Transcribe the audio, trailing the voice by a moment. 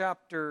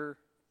Chapter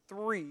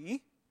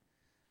 3,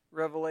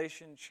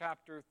 Revelation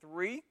chapter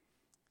 3,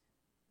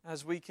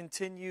 as we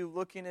continue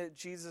looking at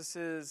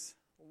Jesus'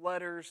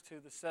 letters to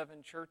the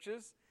seven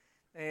churches.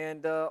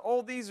 And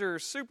all these are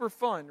super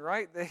fun,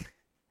 right?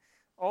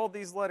 All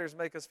these letters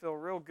make us feel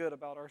real good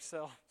about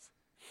ourselves.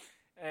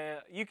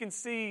 You can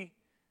see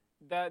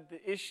that the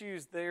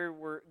issues they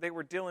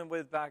were dealing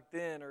with back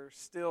then are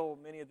still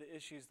many of the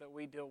issues that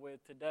we deal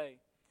with today.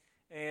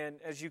 And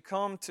as you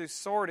come to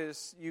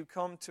Sardis, you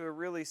come to a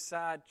really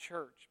sad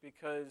church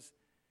because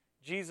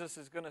Jesus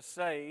is going to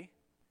say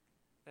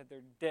that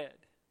they're dead.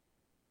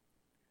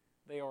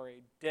 They are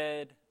a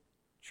dead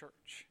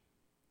church.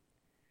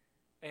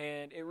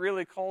 And it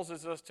really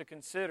causes us to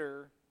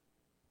consider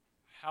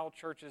how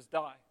churches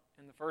die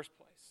in the first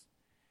place.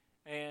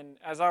 And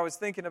as I was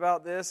thinking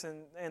about this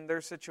and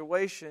their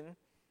situation,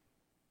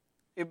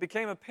 it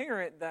became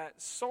apparent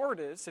that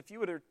Sardis, if you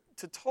were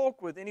to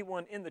talk with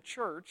anyone in the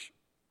church,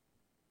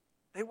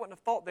 they wouldn't have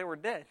thought they were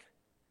dead.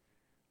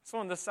 It's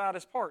one of the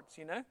saddest parts,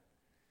 you know.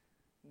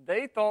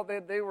 They thought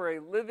that they were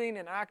a living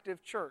and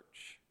active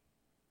church.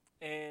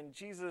 And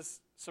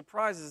Jesus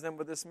surprises them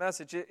with this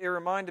message. It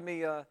reminded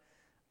me,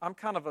 I'm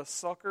kind of a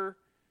sucker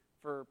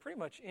for pretty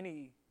much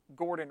any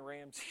Gordon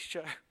Ramsay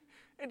show.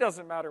 It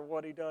doesn't matter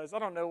what he does. I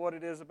don't know what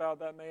it is about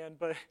that man,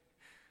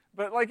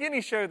 but like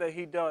any show that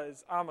he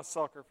does, I'm a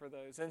sucker for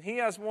those. And he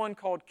has one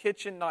called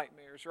Kitchen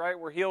Nightmares, right,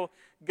 where he'll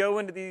go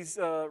into these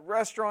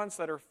restaurants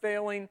that are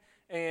failing,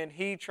 and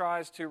he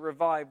tries to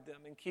revive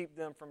them and keep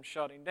them from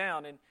shutting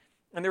down.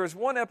 And there was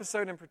one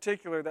episode in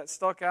particular that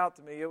stuck out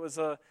to me. It was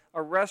a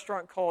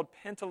restaurant called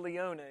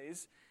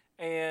Pantaleone's,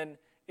 and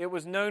it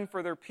was known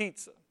for their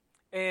pizza.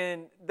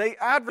 And they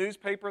advertised a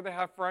newspaper they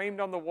have framed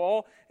on the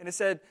wall, and it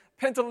said,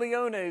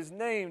 Pantaleone's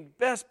named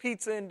best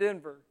pizza in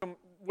Denver.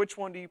 Which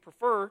one do you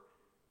prefer?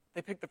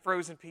 They picked the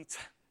frozen pizza.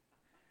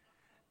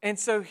 And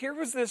so here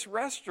was this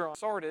restaurant,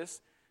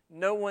 Sardis.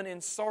 No one in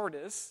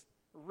Sardis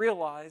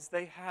realized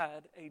they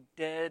had a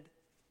dead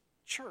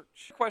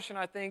church. The question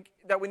I think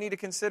that we need to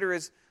consider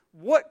is,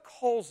 what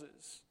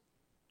causes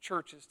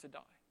churches to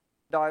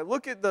die?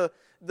 Look at the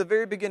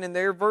very beginning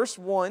there, verse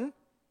 1.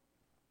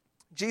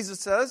 Jesus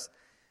says,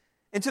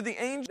 and to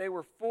the angels, they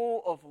were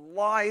full of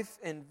life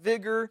and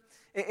vigor,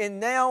 and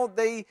now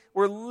they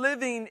were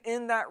living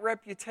in that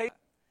reputation.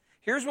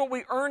 Here's what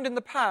we earned in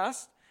the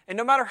past, and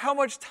no matter how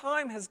much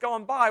time has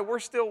gone by, we're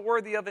still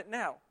worthy of it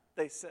now,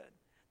 they said.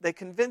 They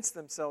convinced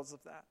themselves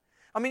of that.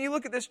 I mean, you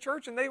look at this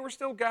church, and they were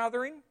still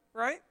gathering,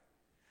 right?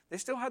 They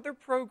still had their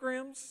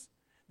programs.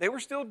 They were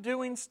still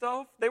doing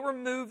stuff. They were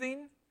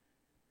moving.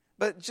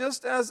 But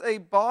just as a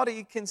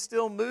body can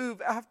still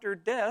move after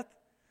death,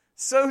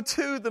 so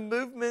too the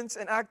movements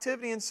and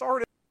activity in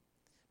Sardis.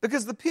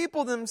 Because the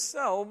people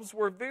themselves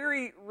were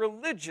very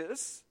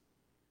religious,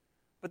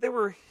 but they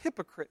were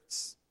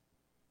hypocrites.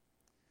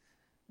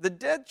 The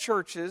dead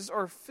churches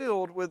are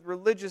filled with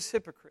religious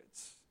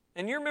hypocrites.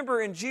 And you remember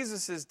in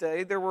Jesus'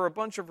 day, there were a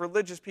bunch of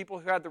religious people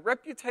who had the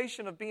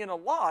reputation of being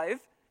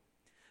alive,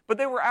 but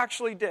they were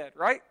actually dead,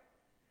 right?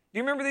 Do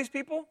you remember these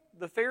people?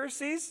 The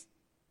Pharisees?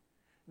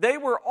 They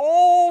were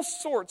all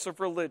sorts of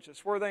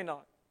religious, were they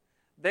not?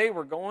 They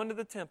were going to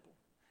the temple.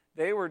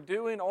 They were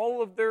doing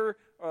all of their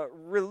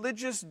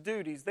religious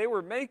duties. They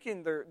were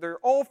making their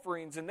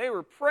offerings, and they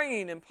were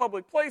praying in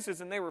public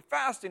places, and they were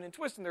fasting and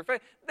twisting their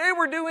faith. They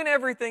were doing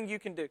everything you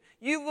can do.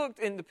 You looked,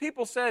 and the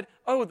people said,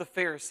 oh, the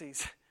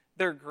Pharisees,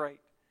 they're great.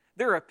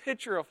 They're a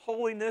picture of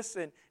holiness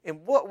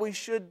and what we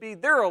should be.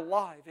 They're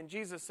alive. And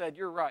Jesus said,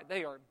 you're right,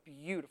 they are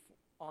beautiful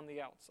on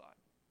the outside.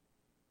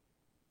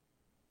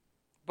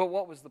 But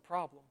what was the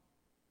problem?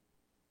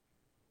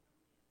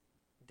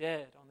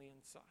 Dead on the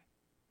inside.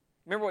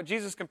 Remember what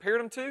Jesus compared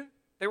them to?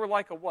 They were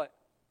like a what?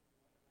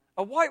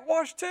 A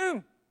whitewashed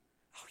tomb.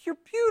 Oh, you're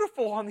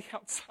beautiful on the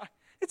outside.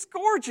 It's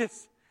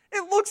gorgeous.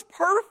 It looks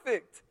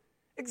perfect.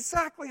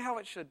 Exactly how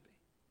it should be.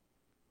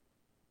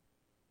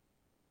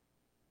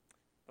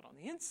 But on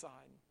the inside,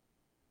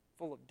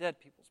 full of dead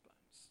people's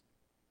bones.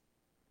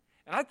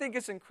 And I think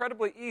it's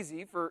incredibly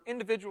easy for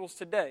individuals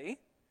today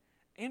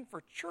and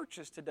for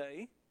churches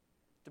today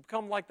to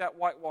become like that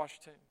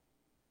whitewashed tomb.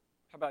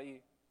 How about you?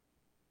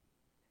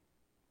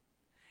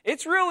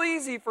 It's real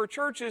easy for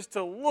churches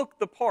to look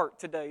the part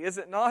today, is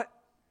it not?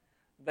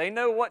 They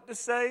know what to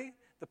say.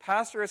 The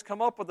pastor has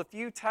come up with a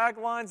few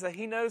taglines that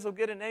he knows will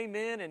get an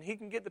amen, and he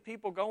can get the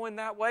people going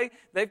that way.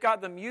 They've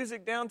got the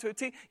music down to a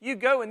T. You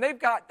go, and they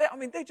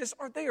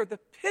are the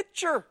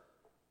picture.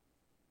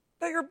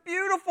 They are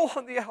beautiful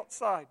on the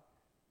outside.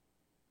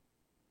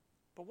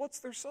 But what's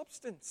their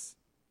substance?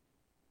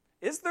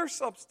 Is there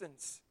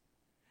substance?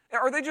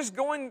 Are they just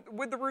going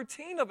with the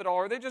routine of it all?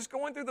 Are they just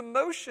going through the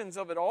motions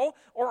of it all?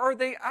 Or are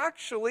they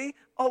actually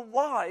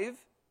alive?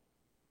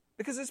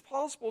 Because it's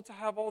possible to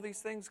have all these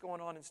things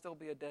going on and still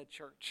be a dead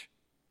church.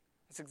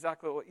 That's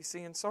exactly what you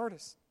see in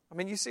Sardis. I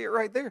mean, you see it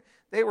right there.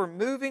 They were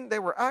moving, they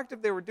were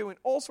active, they were doing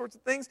all sorts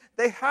of things.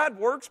 They had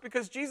works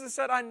because Jesus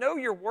said, I know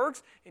your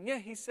works. And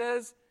yet he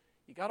says,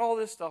 you got all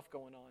this stuff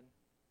going on,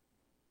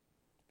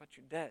 but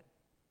you're dead.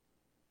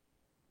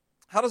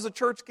 How does a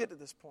church get to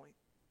this point?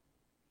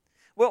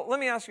 Well, let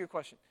me ask you a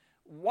question.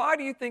 Why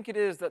do you think it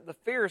is that the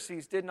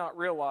Pharisees did not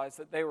realize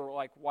that they were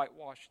like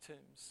whitewashed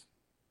tombs?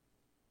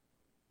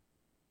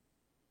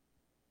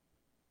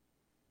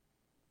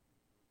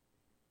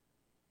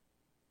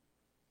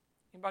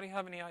 Anybody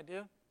have any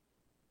idea?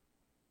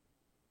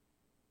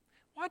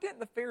 Why didn't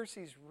the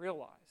Pharisees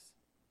realize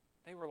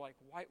they were like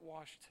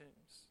whitewashed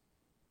tombs?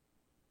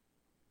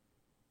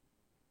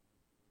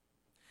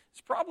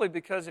 It's probably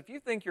because if you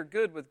think you're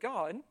good with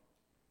God,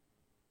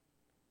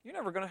 you're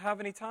never going to have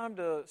any time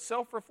to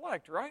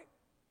self-reflect, right?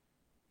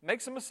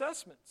 Make some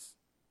assessments.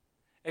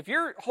 If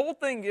your whole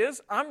thing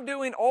is, I'm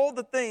doing all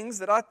the things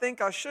that I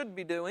think I should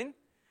be doing,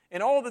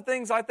 and all the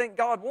things I think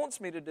God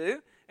wants me to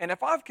do, and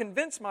if I've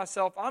convinced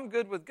myself I'm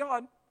good with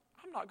God,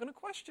 I'm not going to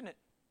question it.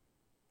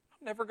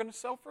 I'm never going to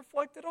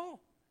self-reflect at all.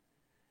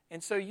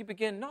 And so you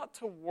begin not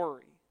to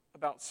worry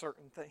about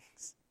certain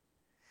things.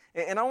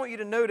 And I want you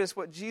to notice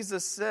what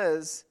Jesus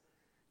says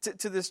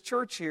to this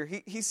church here.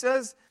 He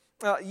says,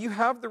 you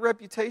have the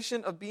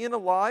reputation of being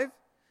alive,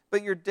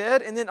 but you're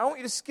dead. And then I want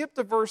you to skip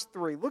to verse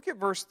 3. Look at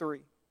verse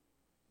 3.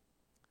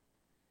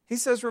 He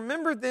says,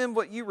 remember then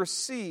what you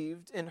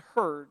received and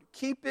heard.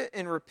 Keep it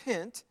and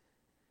repent.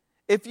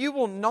 If you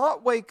will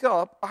not wake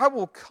up, I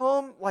will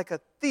come like a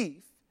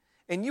thief,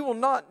 and you will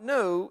not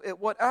know at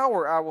what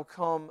hour I will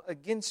come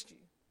against you.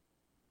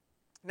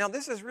 Now,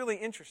 this is really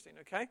interesting,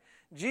 okay?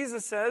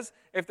 Jesus says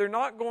if they're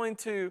not going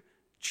to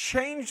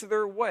change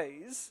their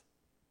ways,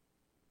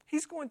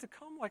 He's going to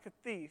come like a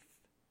thief.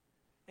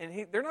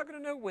 And they're not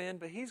going to know when,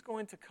 but He's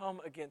going to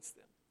come against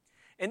them.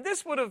 And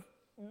this would have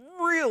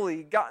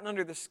really gotten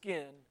under the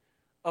skin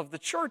of the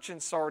church in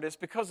Sardis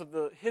because of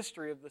the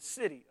history of the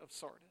city of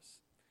Sardis.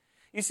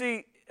 You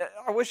see,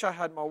 I wish I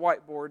had my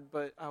whiteboard,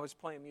 but I was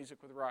playing music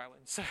with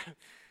Ryland. So,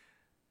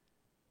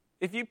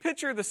 if you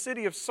picture the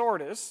city of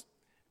Sardis,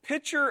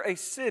 picture a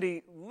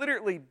city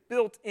literally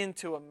built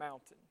into a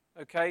mountain,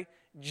 okay?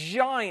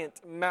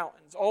 Giant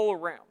mountains all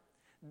around.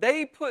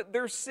 They put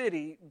their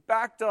city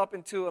backed up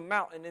into a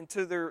mountain,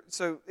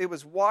 so it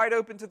was wide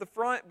open to the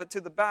front, but to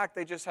the back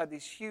they just had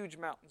these huge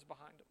mountains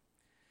behind them.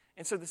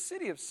 And so the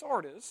city of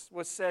Sardis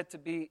was said to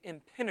be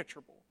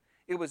impenetrable.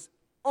 It was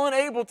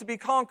unable to be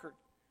conquered.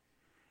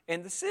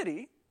 And the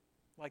city,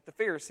 like the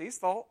Pharisees,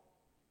 thought,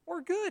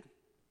 we're good.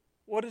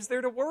 What is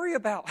there to worry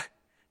about?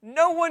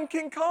 No one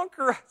can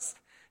conquer us.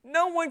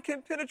 No one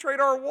can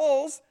penetrate our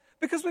walls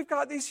because we've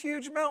got these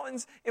huge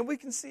mountains and we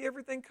can see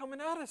everything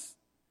coming at us.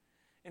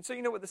 And so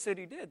you know what the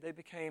city did? They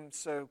became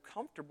so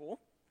comfortable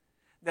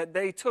that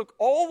they took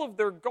all of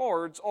their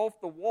guards off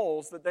the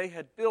walls that they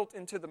had built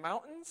into the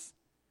mountains,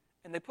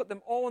 and they put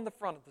them all in the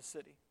front of the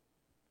city.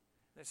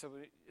 They said,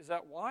 is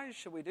that wise?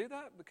 Should we do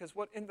that? Because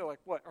what? And they're like,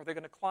 what? Are they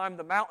going to climb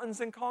the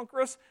mountains and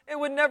conquer us? It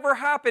would never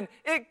happen.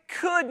 It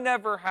could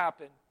never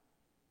happen.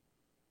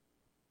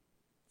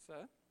 So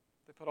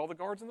they put all the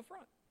guards in the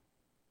front.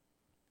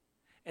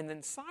 And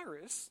then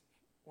Cyrus,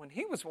 when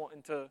he was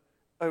wanting to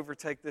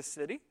overtake this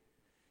city,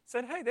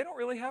 said, hey, they don't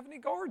really have any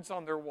guards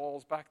on their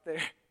walls back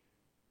there.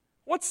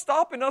 What's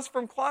stopping us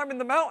from climbing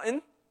the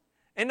mountain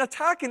and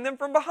attacking them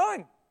from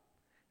behind?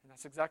 And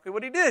that's exactly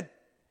what he did.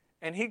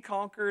 And he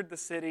conquered the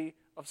city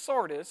of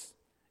Sardis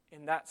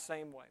in that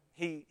same way.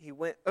 He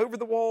went over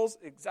the walls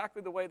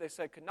exactly the way they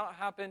said could not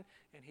happen,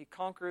 and he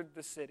conquered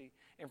the city.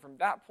 And from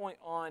that point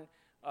on,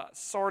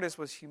 Sardis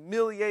was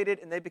humiliated,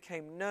 and they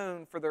became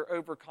known for their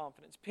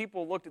overconfidence.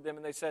 People looked at them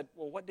and they said,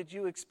 well, what did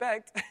you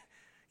expect?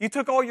 You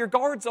took all your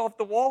guards off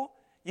the wall.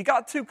 You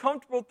got too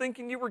comfortable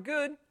thinking you were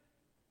good.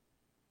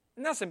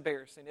 And that's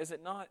embarrassing, is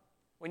it not?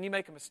 When you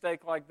make a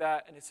mistake like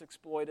that and it's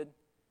exploited.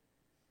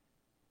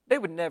 They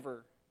would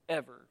never,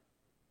 ever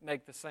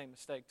make the same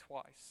mistake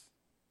twice.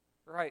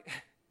 Right?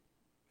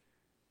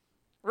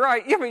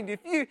 Right. I mean,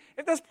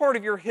 if that's part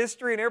of your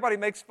history and everybody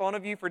makes fun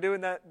of you for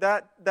doing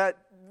that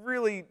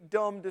really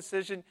dumb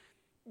decision,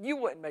 you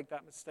wouldn't make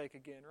that mistake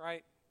again,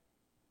 right?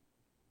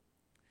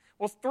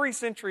 Well, 3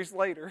 centuries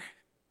later,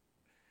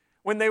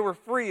 when they were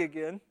free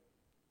again,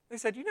 they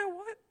said, you know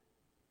what?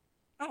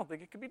 I don't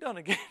think it could be done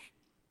again.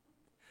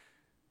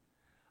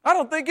 I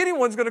don't think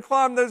anyone's going to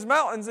climb those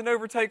mountains and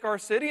overtake our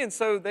city. And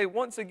so they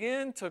once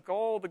again took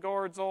all the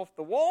guards off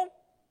the wall.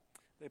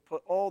 They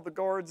put all the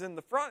guards in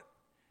the front.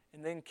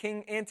 And then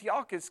King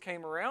Antiochus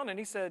came around and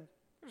he said,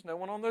 there's no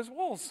one on those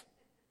walls.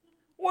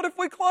 What if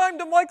we climbed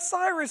them like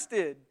Cyrus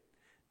did?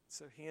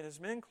 So he and his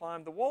men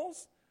climbed the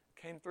walls,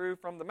 came through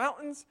from the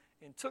mountains,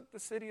 and took the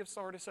city of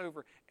Sardis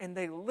over. And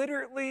they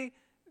literally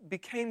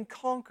became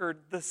conquered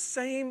the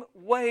same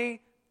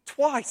way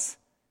twice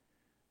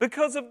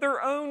because of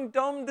their own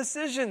dumb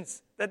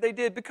decisions that they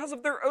did, because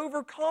of their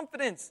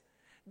overconfidence.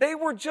 They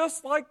were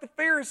just like the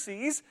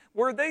Pharisees,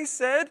 where they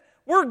said,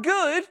 we're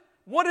good,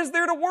 what is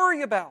there to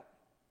worry about?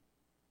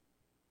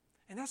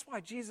 And that's why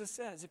Jesus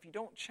says, if you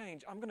don't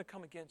change, I'm going to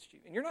come against you.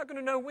 And you're not going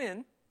to know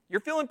when. You're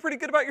feeling pretty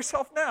good about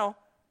yourself now,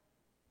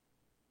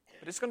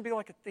 but it's going to be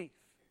like a thief.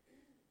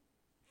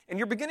 And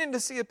you're beginning to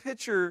see a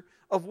picture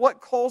of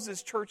what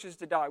causes churches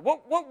to die.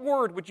 What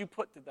word would you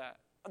put to that?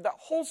 That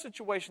whole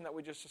situation that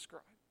we just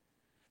described.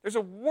 There's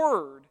a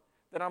word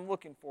that I'm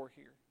looking for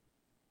here.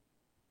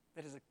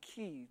 that is a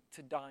key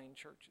to dying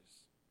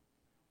churches?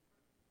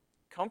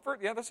 Comfort?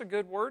 Yeah, that's a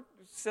good word.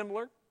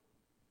 Similar.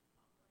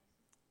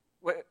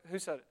 Wait, who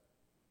said it?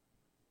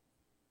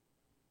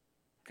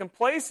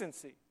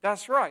 Complacency.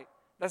 That's right.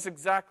 That's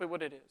exactly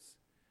what it is.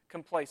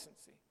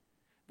 Complacency.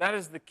 That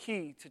is the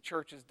key to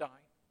churches dying.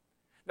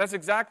 That's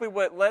exactly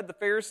what led the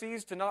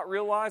Pharisees to not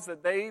realize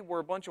that they were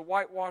a bunch of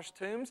whitewashed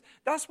tombs.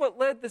 That's what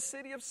led the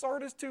city of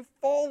Sardis to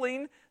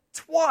falling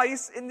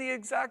twice in the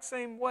exact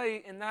same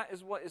way, and that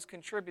is what is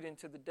contributing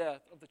to the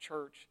death of the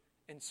church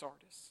in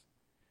Sardis.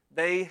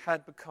 They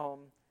had become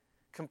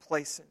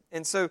complacent.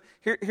 And so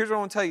here's what I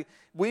want to tell you.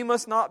 We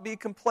must not be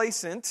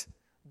complacent,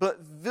 but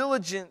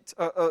vigilant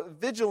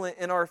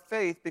in our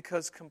faith,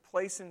 because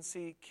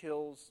complacency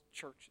kills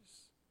churches.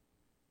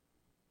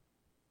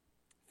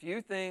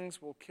 Few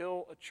things will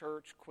kill a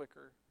church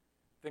quicker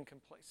than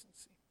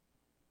complacency.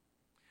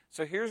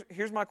 So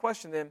here's my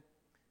question then.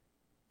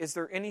 Is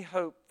there any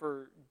hope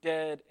for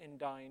dead and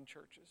dying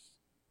churches?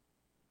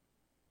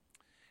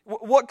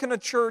 What can a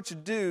church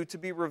do to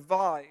be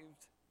revived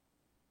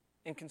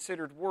and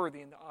considered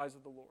worthy in the eyes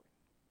of the Lord?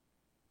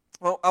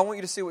 Well, I want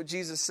you to see what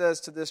Jesus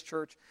says to this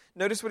church.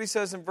 Notice what he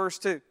says in verse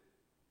 2.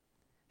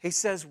 He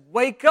says,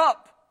 "Wake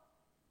up!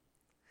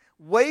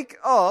 Wake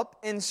up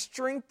and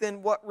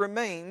strengthen what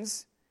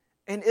remains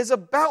and is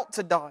about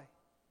to die.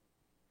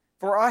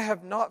 For I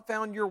have not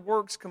found your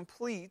works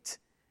complete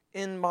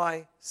in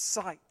my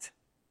sight."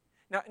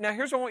 Now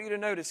here's what I want you to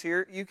notice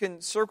here. You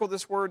can circle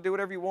this word, do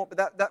whatever you want, but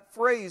that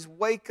phrase,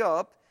 wake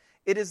up,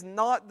 it is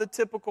not the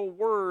typical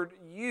word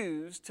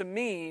used to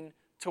mean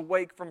to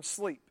wake from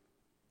sleep.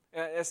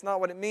 It's not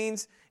what it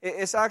means.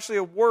 It's actually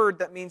a word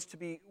that means to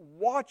be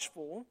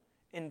watchful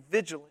and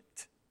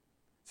vigilant.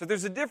 So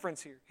there's a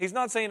difference here. He's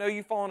not saying, oh,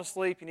 you've fallen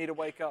asleep, you need to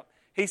wake up.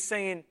 He's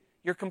saying,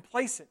 you're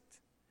complacent.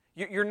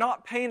 You're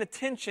not paying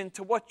attention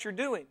to what you're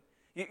doing.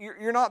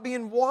 You're not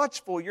being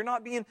watchful. You're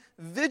not being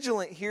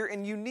vigilant here,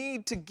 and you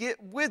need to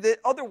get with it.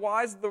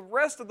 Otherwise, the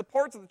rest of the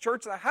parts of the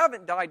church that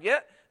haven't died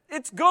yet,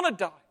 it's going to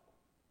die.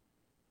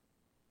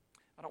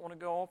 I don't want to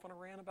go off on a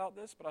rant about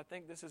this, but I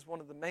think this is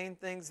one of the main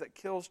things that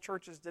kills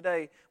churches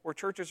today, where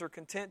churches are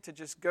content to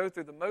just go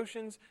through the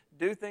motions,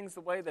 do things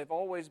the way they've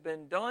always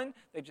been done.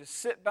 They just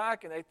sit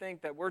back and they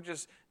think that we're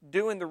just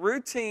doing the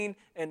routine,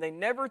 and they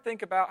never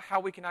think about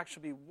how we can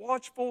actually be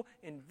watchful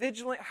and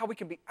vigilant, how we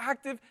can be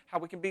active, how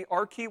we can be,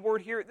 our key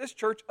word here at this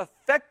church,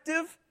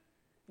 effective.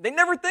 They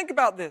never think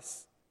about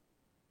this.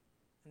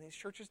 And these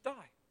churches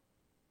die.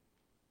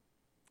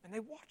 And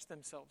they watch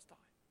themselves die.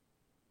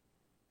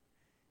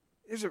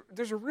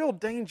 There's a real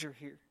danger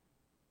here.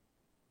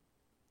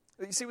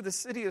 You see, with the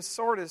city of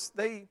Sardis,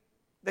 they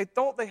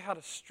thought they had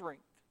a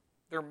strength.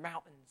 They're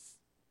mountains.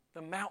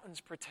 The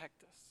mountains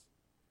protect us.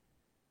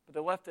 But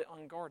they left it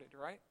unguarded,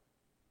 right?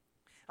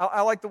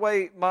 I like the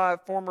way my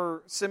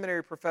former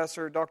seminary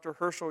professor, Dr.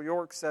 Herschel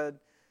York, said.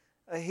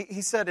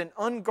 He said, an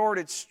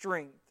unguarded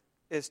strength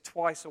is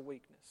twice a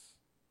weakness.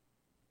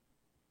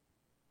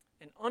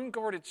 An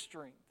unguarded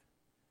strength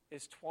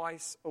is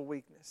twice a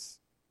weakness.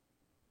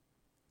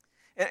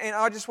 And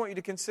I just want you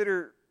to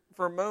consider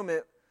for a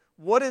moment,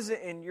 what is it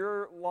in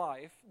your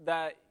life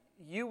that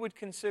you would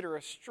consider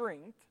a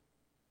strength,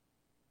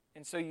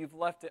 and so you've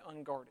left it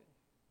unguarded?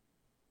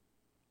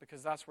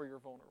 Because that's where you're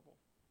vulnerable.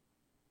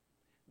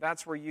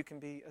 That's where you can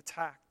be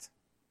attacked.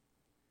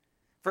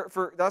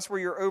 That's where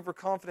your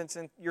overconfidence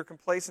and your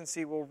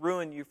complacency will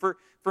ruin you.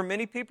 For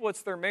many people,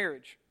 it's their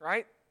marriage,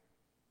 right?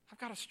 I've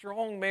got a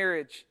strong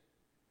marriage.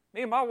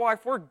 Me and my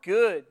wife, we're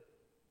good.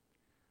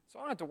 So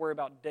I don't have to worry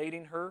about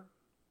dating her,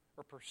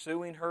 or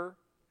pursuing her,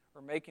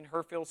 or making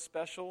her feel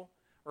special,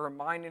 or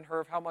reminding her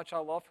of how much I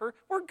love her.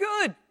 We're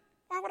good.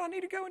 Why would I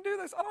need to go and do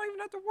this? I don't even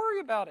have to worry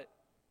about it.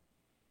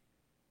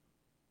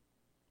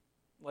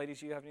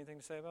 Ladies, you have anything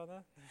to say about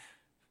that?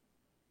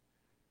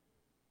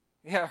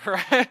 Yeah,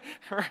 right.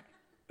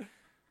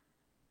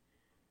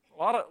 A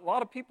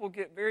lot of people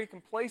get very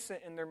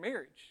complacent in their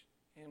marriage.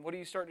 And what do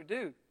you start to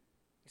do?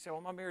 You say,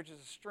 well, my marriage is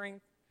a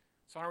strength,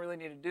 so I don't really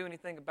need to do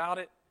anything about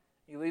it.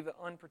 You leave it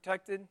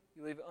unprotected.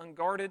 You leave it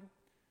unguarded.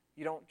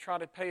 You don't try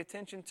to pay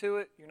attention to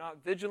it. You're not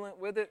vigilant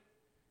with it.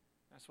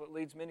 That's what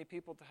leads many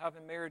people to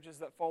having marriages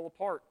that fall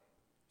apart.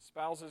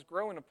 Spouses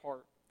growing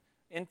apart.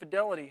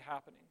 Infidelity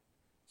happening.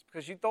 It's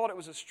because you thought it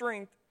was a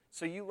strength,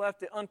 so you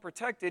left it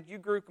unprotected. You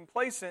grew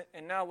complacent,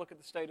 and now look at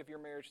the state of your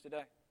marriage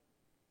today.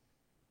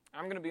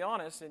 I'm going to be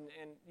honest, and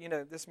you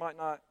know, this might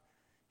not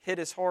hit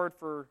as hard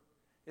for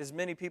as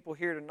many people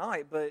here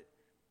tonight, but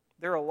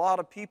there are a lot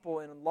of people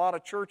in a lot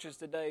of churches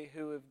today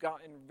who have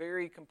gotten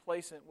very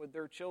complacent with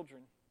their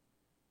children.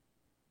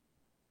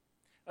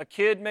 A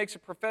kid makes a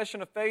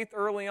profession of faith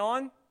early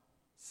on,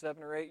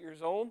 7 or 8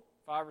 years old,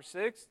 5 or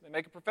 6. They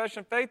make a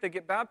profession of faith, they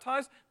get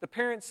baptized. The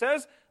parent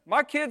says,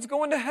 my kid's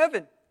going to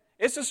heaven.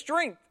 It's a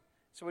strength.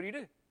 So what do?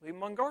 Leave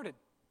them unguarded.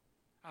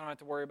 I don't have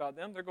to worry about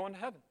them. They're going to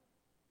heaven.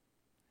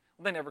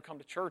 Well, they never come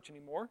to church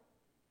anymore.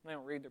 They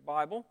don't read their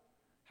Bible.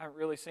 Haven't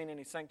really seen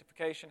any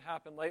sanctification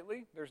happen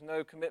lately. There's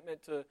no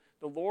commitment to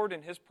the Lord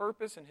and His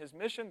purpose and His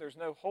mission. There's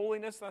no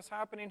holiness that's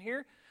happening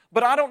here.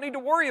 But I don't need to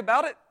worry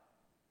about it,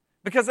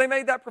 because they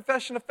made that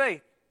profession of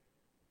faith.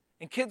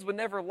 And kids would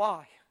never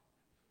lie.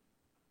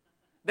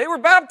 They were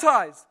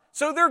baptized,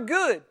 so they're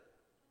good.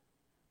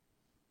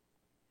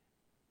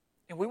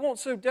 And we want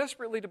so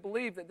desperately to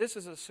believe that this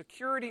is a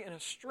security and a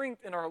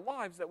strength in our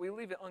lives that we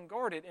leave it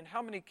unguarded. And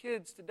how many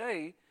kids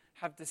today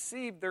have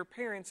deceived their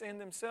parents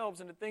and themselves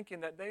into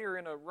thinking that they are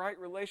in a right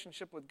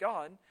relationship with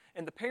God,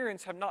 and the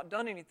parents have not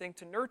done anything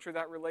to nurture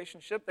that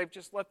relationship. They've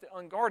just left it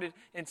unguarded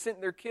and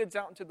sent their kids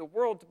out into the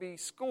world to be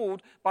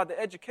schooled by the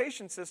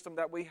education system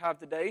that we have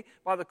today,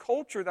 by the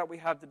culture that we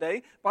have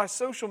today, by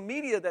social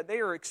media that they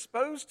are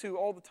exposed to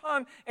all the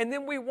time, and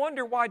then we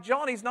wonder why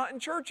Johnny's not in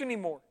church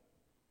anymore.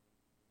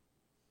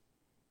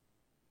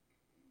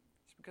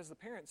 It's because the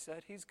parents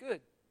said, he's good.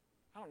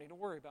 I don't need to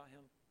worry about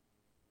him.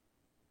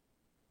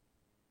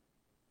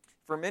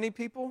 For many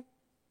people,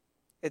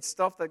 it's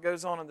stuff that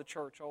goes on in the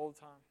church all the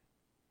time.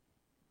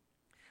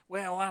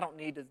 Well, I don't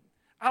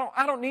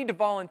need to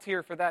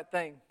volunteer for that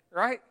thing,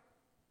 right?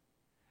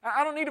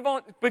 I don't need to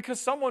volunteer because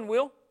someone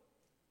will.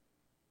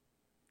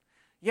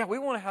 Yeah, we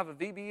want to have a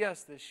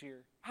VBS this year.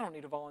 I don't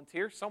need to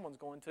volunteer. Someone's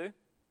going to.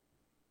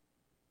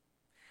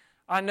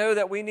 I know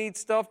that we need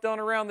stuff done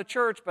around the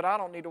church, but I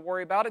don't need to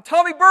worry about it.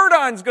 Tommy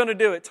Burdine's going to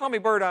do it. Tommy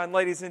Burdine,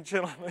 ladies and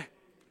gentlemen.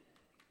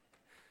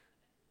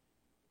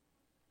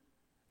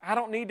 I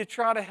don't need to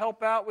try to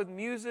help out with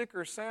music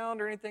or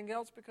sound or anything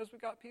else because we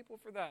got people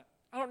for that.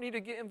 I don't need to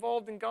get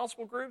involved in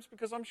gospel groups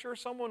because I'm sure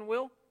someone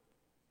will.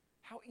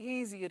 How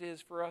easy it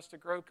is for us to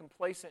grow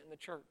complacent in the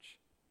church,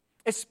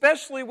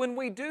 especially when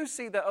we do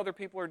see that other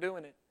people are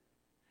doing it.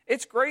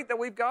 It's great that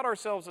we've got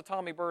ourselves a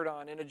Tommy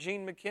Burdine and a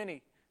Gene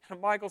McKinney and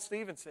a Michael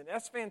Stevenson.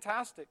 That's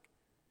fantastic.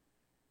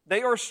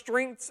 They are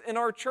strengths in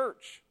our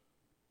church.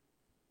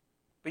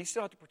 But you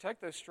still have to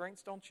protect those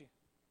strengths, don't you?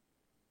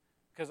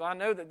 Because I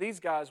know that these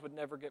guys would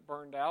never get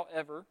burned out,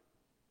 ever.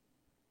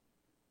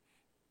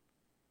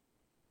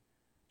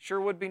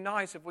 Sure would be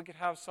nice if we could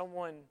have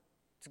someone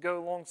to go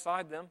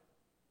alongside them,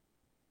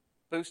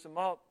 boost them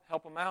up,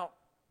 help them out,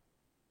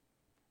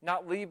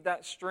 not leave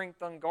that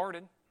strength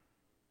unguarded.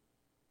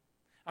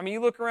 I mean, you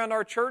look around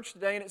our church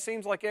today and it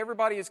seems like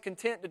everybody is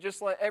content to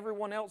just let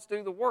everyone else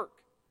do the work.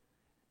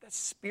 That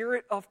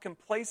spirit of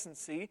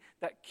complacency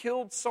that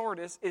killed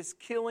Sardis is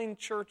killing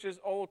churches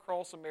all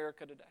across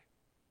America today.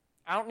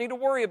 I don't need to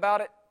worry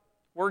about it.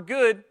 We're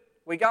good.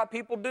 We got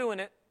people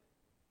doing it.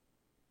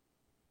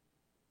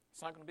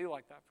 It's not going to be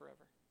like that forever.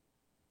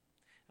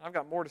 And I've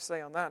got more to say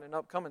on that in an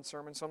upcoming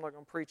sermon, so I'm not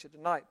going to preach it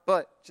tonight.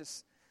 But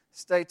just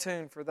stay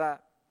tuned for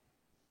that.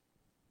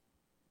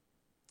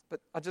 But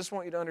I just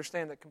want you to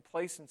understand that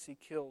complacency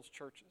kills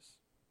churches.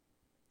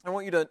 I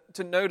want you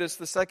to notice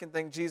the second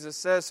thing Jesus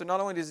says. So not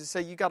only does he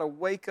say you got to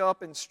wake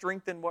up and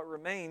strengthen what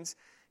remains,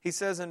 he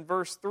says in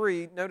verse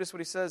 3, notice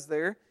what he says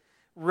there,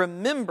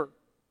 remember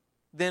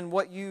then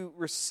what you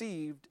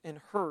received and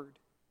heard,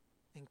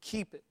 and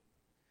keep it.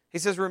 He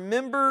says,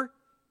 remember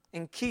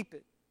and keep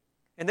it.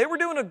 And they were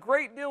doing a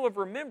great deal of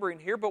remembering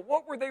here, but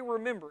what were they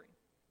remembering?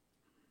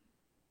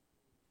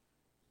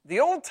 The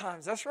old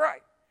times, that's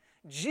right.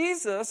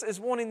 Jesus is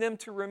wanting them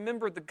to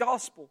remember the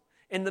gospel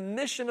and the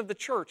mission of the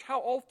church. How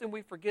often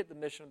we forget the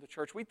mission of the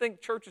church. We think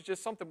church is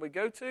just something we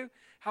go to.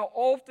 How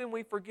often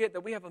we forget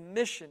that we have a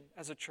mission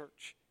as a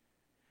church.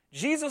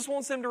 Jesus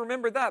wants them to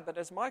remember that, but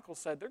as Michael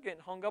said, they're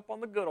getting hung up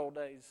on the good old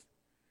days.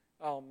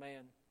 Oh,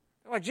 man.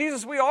 They're like,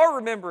 Jesus, we are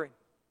remembering.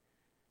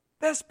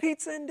 Best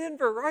pizza in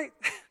Denver, right?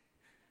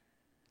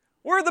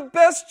 We're the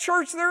best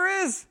church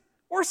there is.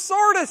 We're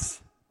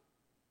Sardis.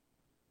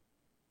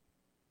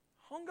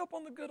 Hung up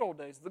on the good old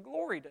days, the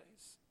glory days,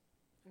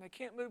 and they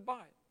can't move by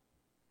it.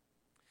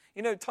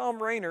 You know,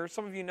 Tom Rainer,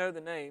 some of you know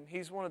the name.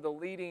 He's one of the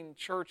leading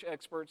church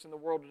experts in the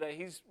world today.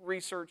 He's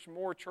researched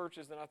more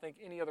churches than I think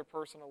any other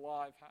person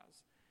alive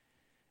has.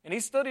 And he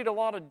studied a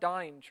lot of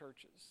dying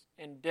churches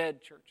and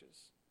dead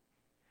churches.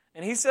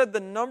 And he said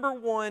the number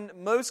one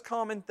most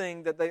common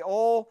thing that they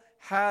all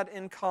had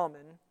in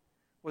common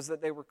was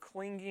that they were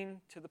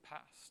clinging to the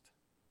past.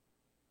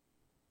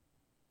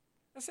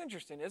 That's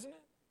interesting, isn't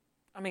it?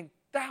 I mean,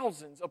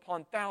 thousands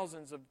upon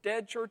thousands of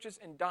dead churches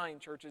and dying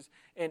churches,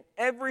 and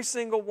every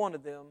single one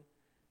of them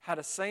had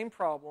a same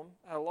problem,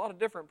 had a lot of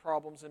different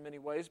problems in many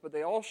ways, but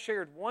they all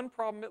shared one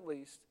problem at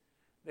least.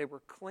 They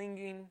were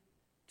clinging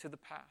to the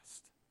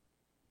past.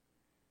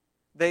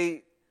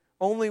 They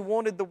only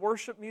wanted the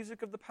worship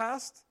music of the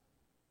past.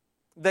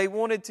 They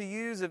wanted to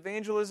use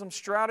evangelism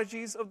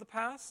strategies of the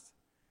past.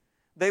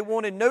 They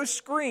wanted no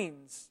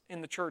screens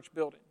in the church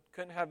building.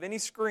 Couldn't have any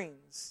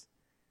screens.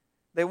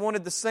 They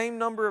wanted the same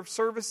number of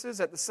services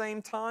at the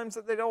same times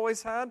that they'd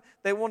always had.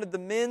 They wanted the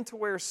men to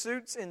wear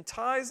suits and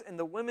ties and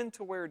the women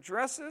to wear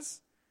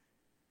dresses.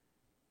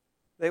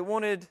 They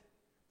wanted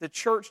the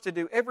church to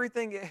do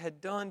everything it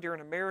had done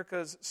during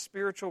America's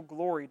spiritual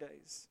glory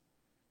days.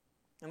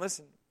 And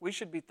listen, we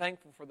should be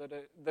thankful for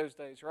those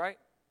days, right?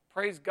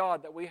 Praise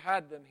God that we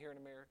had them here in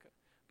America.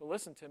 But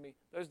listen to me,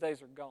 those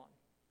days are gone.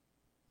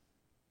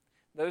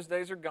 Those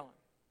days are gone.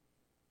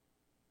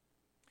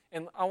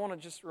 And I want to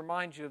just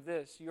remind you of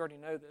this. You already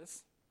know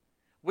this.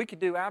 We could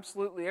do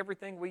absolutely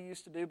everything we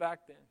used to do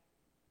back then.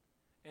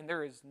 and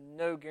there is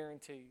no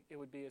guarantee it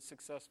would be as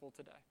successful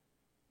today.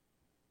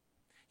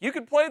 You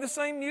could play the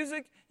same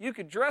music, you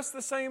could dress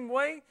the same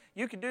way,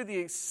 you could do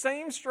the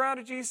same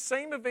strategies,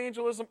 same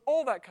evangelism,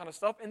 all that kind of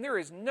stuff, and there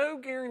is no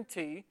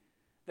guarantee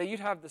that you'd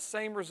have the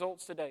same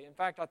results today. In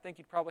fact, I think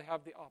you'd probably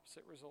have the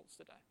opposite results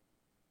today.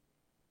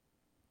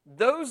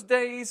 Those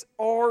days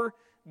are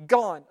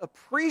gone.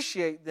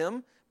 Appreciate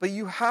them, but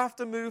you have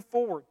to move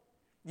forward.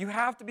 You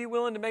have to be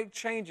willing to make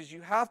changes.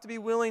 You have to be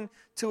willing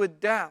to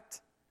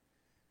adapt.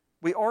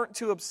 We aren't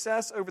to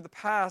obsess over the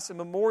past and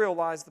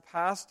memorialize the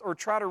past or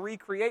try to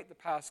recreate the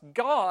past.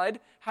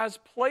 God has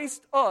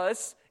placed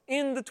us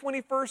in the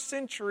 21st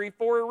century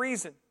for a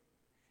reason.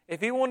 If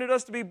He wanted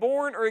us to be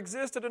born or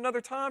exist at another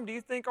time, do you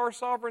think our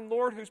sovereign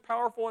Lord, who's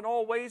powerful in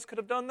all ways, could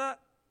have done that?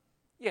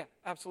 Yeah,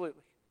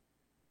 absolutely.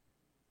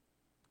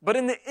 But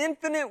in the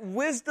infinite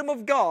wisdom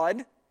of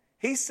God,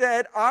 He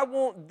said, I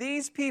want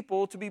these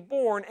people to be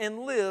born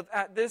and live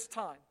at this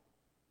time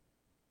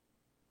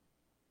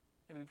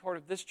and be part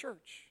of this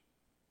church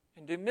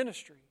and do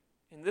ministry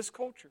in this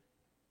culture,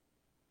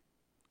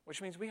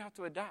 which means we have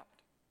to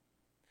adapt.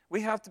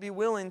 We have to be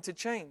willing to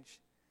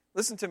change.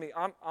 Listen to me,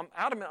 I'm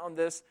adamant on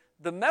this.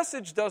 The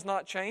message does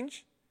not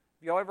change.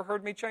 Have y'all ever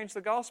heard me change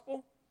the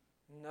gospel?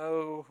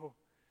 No.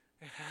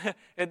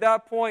 At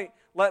that point,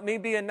 let me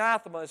be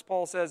anathema, as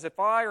Paul says. If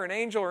I or an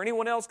angel or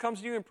anyone else comes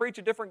to you and preach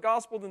a different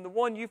gospel than the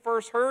one you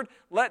first heard,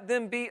 let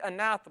them be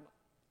anathema.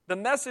 The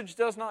message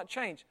does not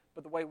change,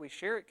 but the way we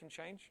share it can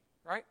change,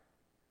 right?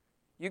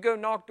 You go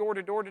knock door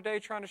to door today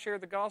trying to share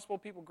the gospel,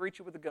 people greet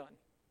you with a gun.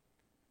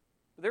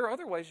 But there are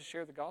other ways to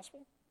share the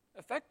gospel,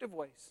 effective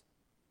ways.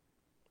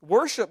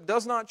 Worship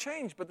does not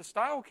change, but the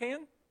style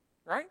can,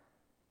 right?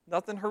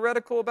 Nothing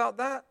heretical about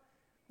that.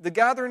 The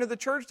gathering of the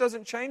church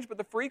doesn't change, but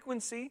the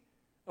frequency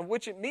of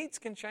which it meets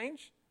can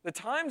change. The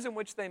times in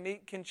which they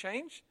meet can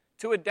change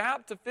to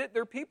adapt to fit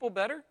their people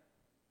better.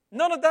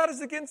 None of that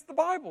is against the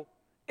Bible.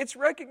 It's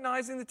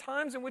recognizing the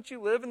times in which you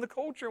live and the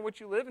culture in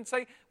which you live and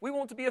say, we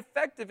want to be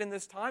effective in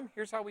this time.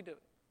 Here's how we do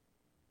it.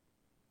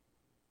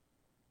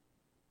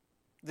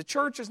 The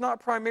church is not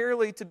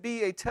primarily to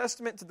be a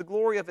testament to the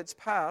glory of its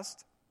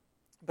past,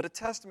 but a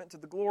testament to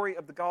the glory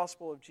of the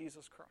gospel of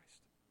Jesus Christ.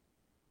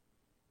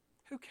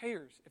 Who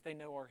cares if they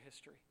know our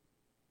history?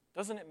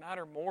 Doesn't it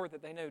matter more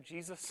that they know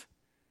Jesus?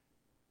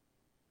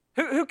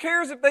 Who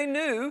cares if they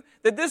knew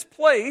that this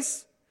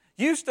place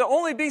used to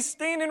only be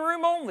standing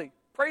room only?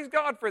 Praise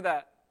God for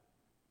that.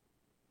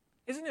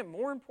 Isn't it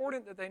more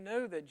important that they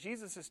know that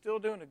Jesus is still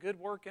doing a good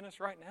work in us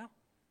right now?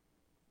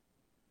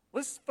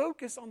 Let's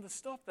focus on the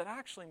stuff that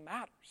actually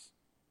matters.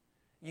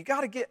 You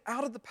got to get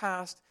out of the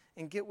past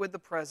and get with the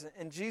present.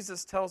 And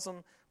Jesus tells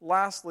them,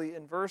 lastly,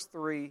 in verse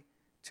 3,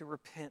 to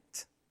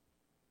repent.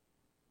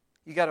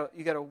 You got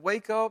to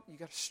wake up, you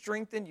got to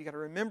strengthen, you got to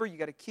remember, you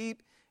got to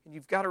keep, and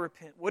you've got to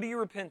repent. What do you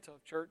repent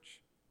of,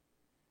 church?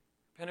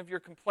 Repent of your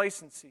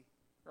complacency,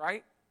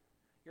 right?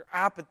 Your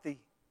apathy.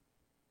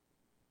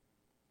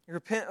 You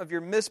repent of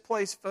your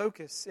misplaced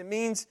focus. It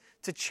means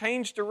to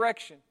change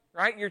direction,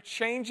 right? You're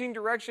changing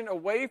direction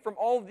away from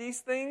all of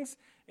these things,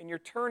 and you're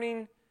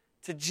turning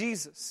to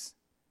Jesus.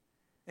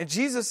 And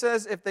Jesus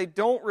says if they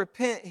don't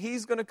repent,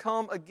 He's going to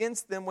come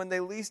against them when they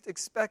least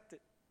expect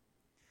it.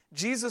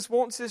 Jesus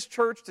wants His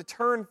church to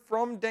turn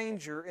from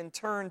danger and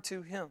turn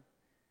to Him,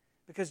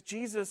 because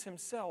Jesus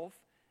Himself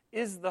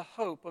is the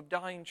hope of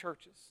dying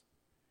churches.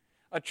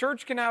 A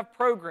church can have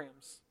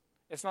programs.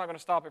 It's not going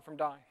to stop it from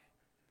dying.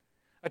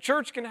 A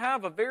church can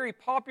have a very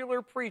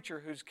popular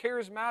preacher who's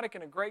charismatic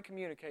and a great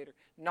communicator.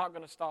 Not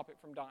going to stop it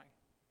from dying.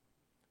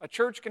 A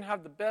church can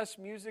have the best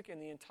music in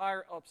the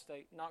entire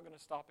upstate. Not going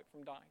to stop it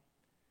from dying.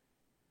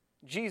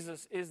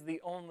 Jesus is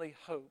the only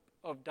hope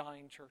of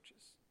dying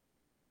churches.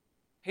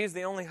 He is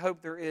the only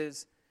hope there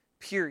is,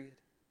 period.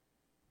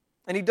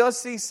 And He does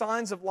see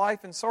signs of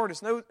life in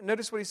Sardis.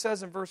 Notice what He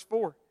says in verse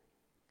 4.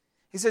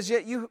 He says,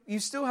 yet you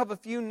still have a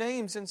few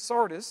names in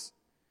Sardis,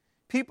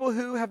 people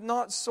who have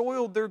not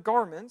soiled their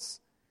garments,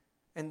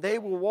 and they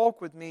will walk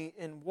with me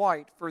in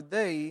white, for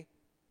they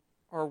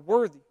are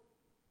worthy.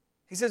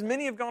 He says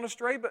many have gone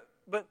astray,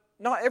 but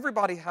not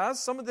everybody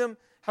has. Some of them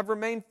have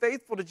remained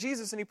faithful to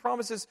Jesus, and He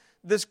promises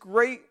this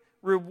great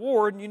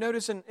reward. And you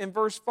notice in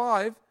verse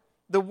 5,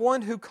 the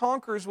one who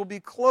conquers will be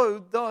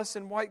clothed thus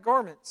in white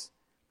garments,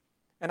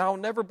 and I will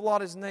never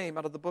blot his name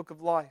out of the book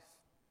of life.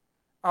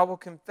 I will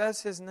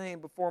confess his name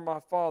before my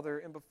Father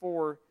and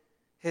before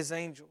His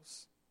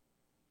angels.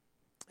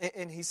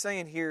 And He's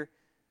saying here,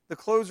 the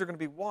clothes are going to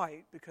be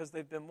white because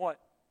they've been what?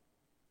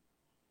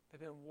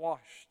 They've been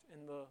washed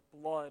in the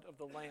blood of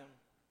the Lamb.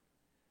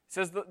 It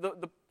says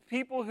the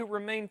people who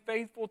remain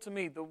faithful to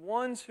me, the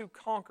ones who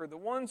conquer, the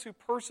ones who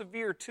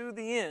persevere to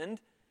the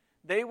end,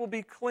 they will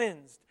be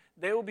cleansed.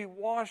 They will be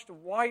washed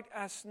white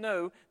as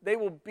snow. They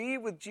will be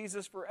with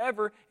Jesus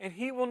forever, and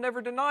He will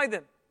never deny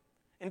them.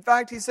 In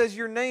fact, He says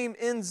your name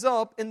ends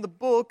up in the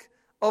book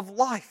of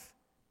life.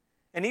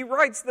 And He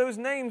writes those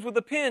names with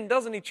a pen,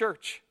 doesn't He,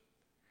 church?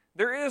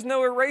 There is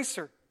no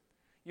eraser.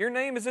 Your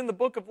name is in the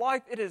book of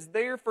life. It is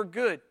there for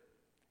good.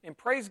 And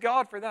praise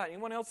God for that.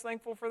 Anyone else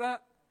thankful for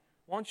that?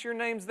 Once your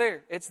name's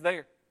there, it's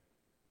there.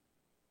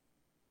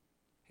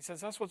 He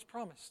says that's what's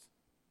promised.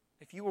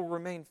 If you will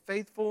remain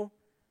faithful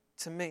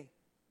to me.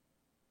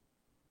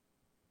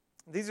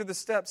 These are the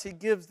steps he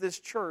gives this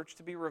church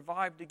to be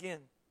revived again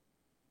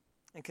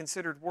and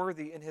considered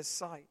worthy in his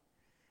sight.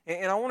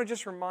 And I want to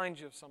just remind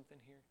you of something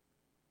here.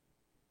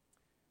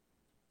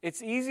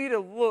 It's easy to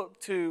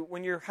look to,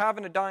 when you're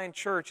having a dying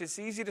church, it's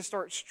easy to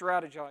start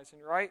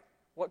strategizing, right?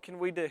 What can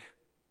we do?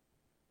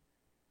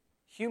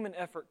 Human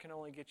effort can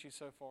only get you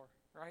so far,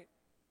 right?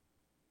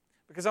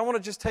 Because I want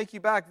to just take you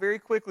back very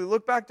quickly.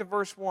 Look back to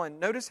verse 1.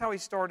 Notice how he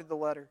started the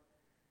letter.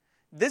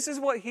 This is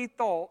what he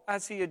thought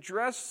as he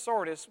addressed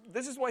Sardis.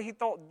 This is what he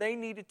thought they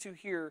needed to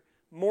hear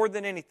more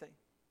than anything.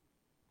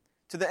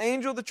 To the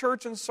angel of the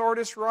church in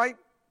Sardis write,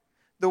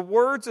 the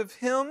words of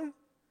him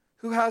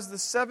who has the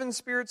 7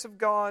 spirits of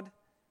God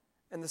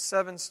and the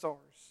 7 stars.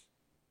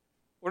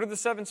 What are the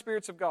 7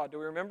 spirits of God? Do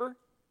we remember?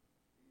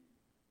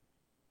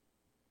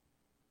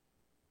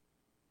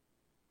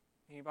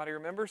 Anybody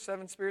remember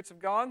 7 spirits of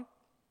God?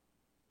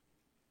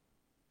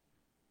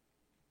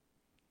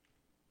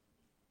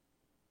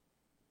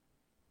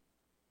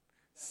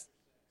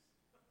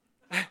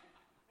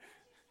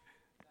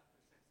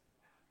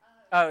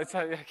 Oh, it's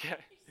okay.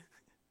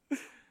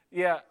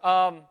 Yeah.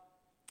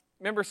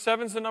 Remember,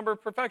 7's the number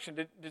of perfection.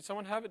 Did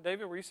someone have it?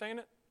 David, were you saying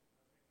it?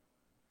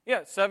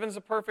 Yeah, 7's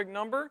a perfect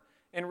number.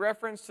 In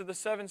reference to the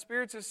 7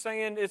 spirits, it's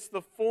saying it's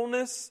the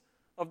fullness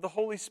of the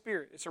Holy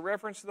Spirit. It's a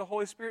reference to the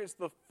Holy Spirit. It's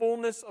the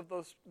fullness of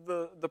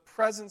the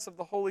presence of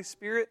the Holy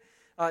Spirit.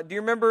 Do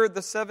you remember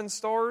the 7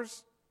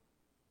 stars?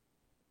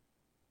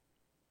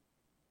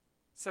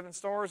 7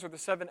 stars are the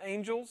 7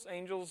 angels.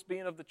 Angels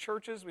being of the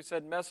churches. We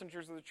said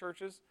messengers of the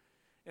churches.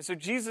 And so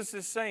Jesus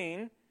is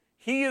saying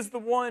he is the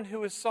one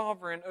who is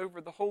sovereign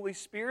over the Holy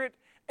Spirit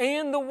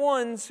and the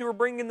ones who are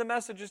bringing the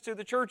messages to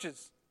the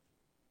churches.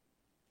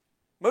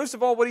 Most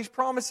of all, what he's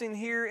promising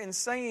here and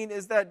saying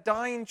is that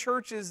dying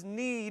churches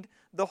need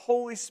the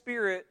Holy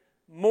Spirit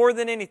more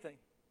than anything.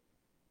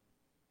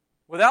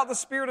 Without the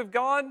Spirit of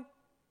God,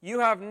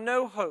 you have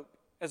no hope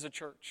as a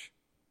church.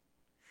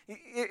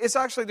 It's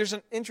actually, there's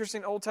an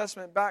interesting Old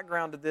Testament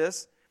background to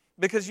this,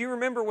 because you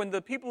remember when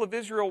the people of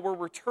Israel were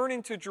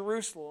returning to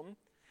Jerusalem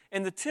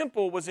and the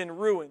temple was in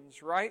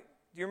ruins, right?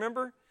 Do you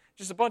remember?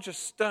 Just a bunch of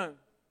stone.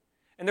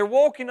 And they're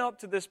walking up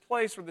to this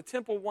place where the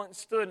temple once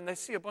stood, and they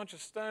see a bunch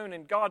of stone,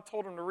 and God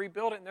told them to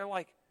rebuild it, and they're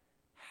like,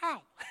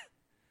 how?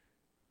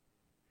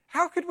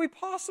 How could we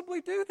possibly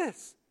do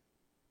this?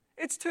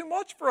 It's too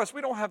much for us.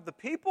 We don't have the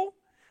people.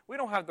 We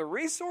don't have the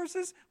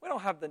resources. We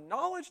don't have the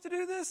knowledge to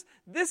do this.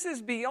 This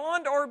is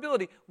beyond our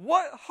ability.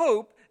 What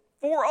hope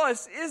for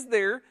us is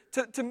there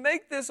to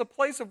make this a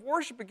place of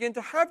worship again,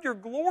 to have your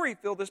glory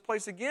fill this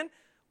place again?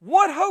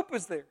 What hope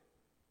is there?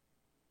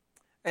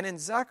 And in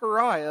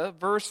Zechariah,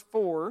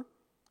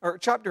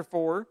 chapter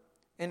 4,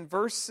 in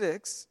verse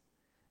 6,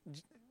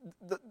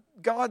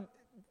 God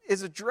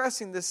is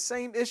addressing this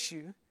same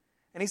issue,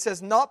 and he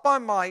says, not by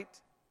might,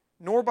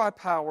 nor by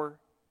power,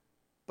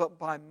 but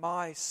by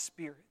my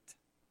Spirit,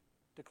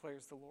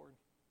 declares the Lord.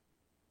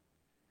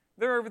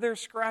 They're over there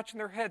scratching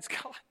their heads.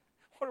 God,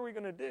 what are we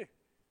going to do?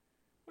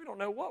 We don't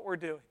know what we're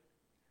doing.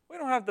 We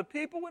don't have the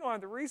people. We don't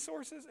have the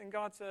resources. And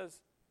God says,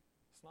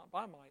 it's not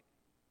by might.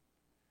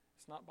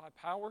 It's not by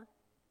power.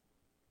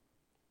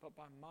 But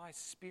by my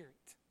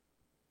Spirit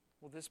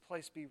will this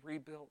place be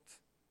rebuilt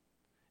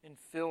and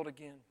filled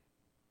again.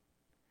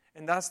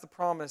 And that's the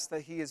promise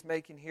that he is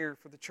making here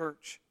for the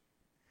church.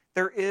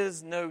 There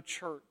is no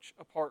church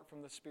apart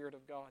from the Spirit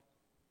of God.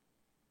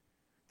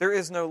 There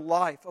is no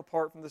life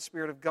apart from the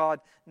Spirit of God.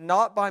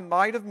 Not by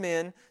might of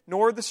men,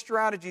 nor the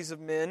strategies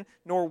of men,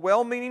 nor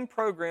well-meaning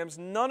programs.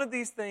 None of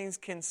these things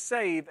can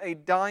save a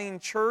dying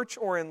church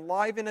or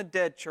enliven a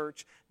dead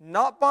church.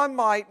 Not by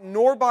might,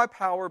 nor by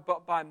power,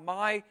 but by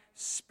my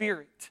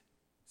Spirit,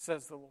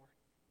 says the Lord.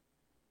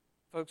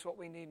 Folks, what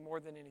we need more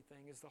than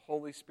anything is the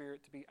Holy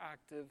Spirit to be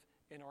active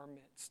in our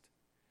midst.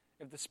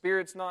 If the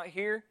Spirit's not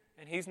here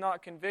and He's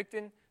not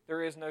convicting,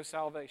 there is no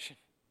salvation.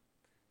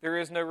 There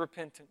is no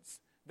repentance.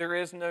 There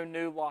is no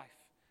new life.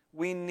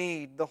 We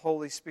need the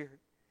Holy Spirit.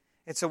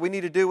 And so we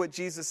need to do what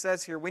Jesus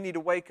says here. We need to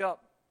wake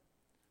up,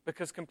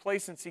 because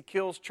complacency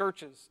kills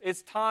churches.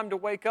 It's time to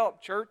wake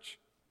up, church.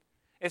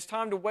 It's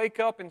time to wake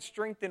up and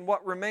strengthen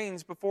what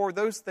remains before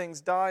those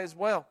things die as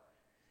well.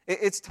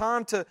 It's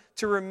time to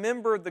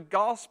remember the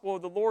gospel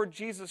of the Lord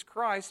Jesus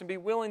Christ and be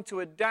willing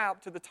to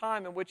adapt to the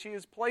time in which He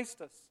has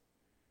placed us.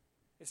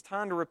 It's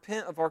time to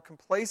repent of our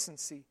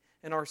complacency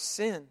and our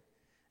sin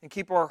and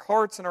keep our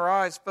hearts and our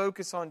eyes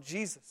focused on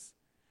Jesus.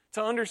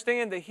 To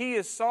understand that He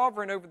is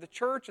sovereign over the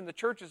church and the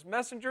church's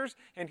messengers,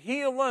 and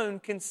He alone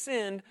can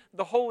send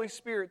the Holy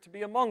Spirit to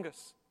be among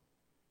us.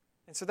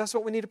 And so that's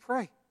what we need to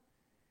pray.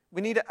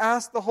 We need to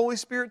ask the Holy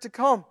Spirit to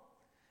come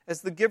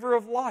as the giver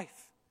of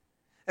life,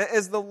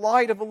 as the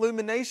light of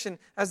illumination,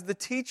 as the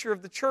teacher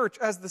of the church,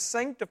 as the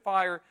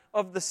sanctifier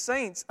of the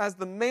saints, as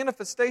the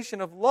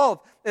manifestation of love,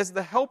 as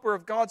the helper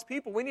of God's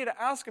people. We need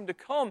to ask Him to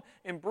come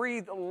and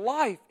breathe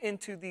life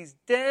into these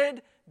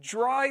dead,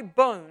 dry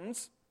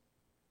bones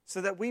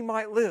so that we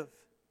might live.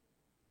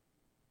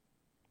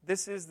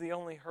 This is the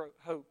only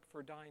hope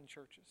for dying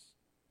churches.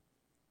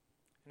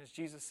 And as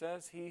Jesus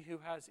says, he who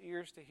has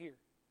ears to hear,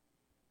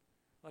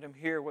 let him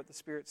hear what the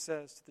Spirit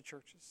says to the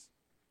churches.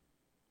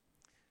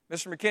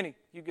 Mr. McKinney,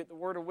 you get the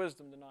word of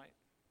wisdom tonight.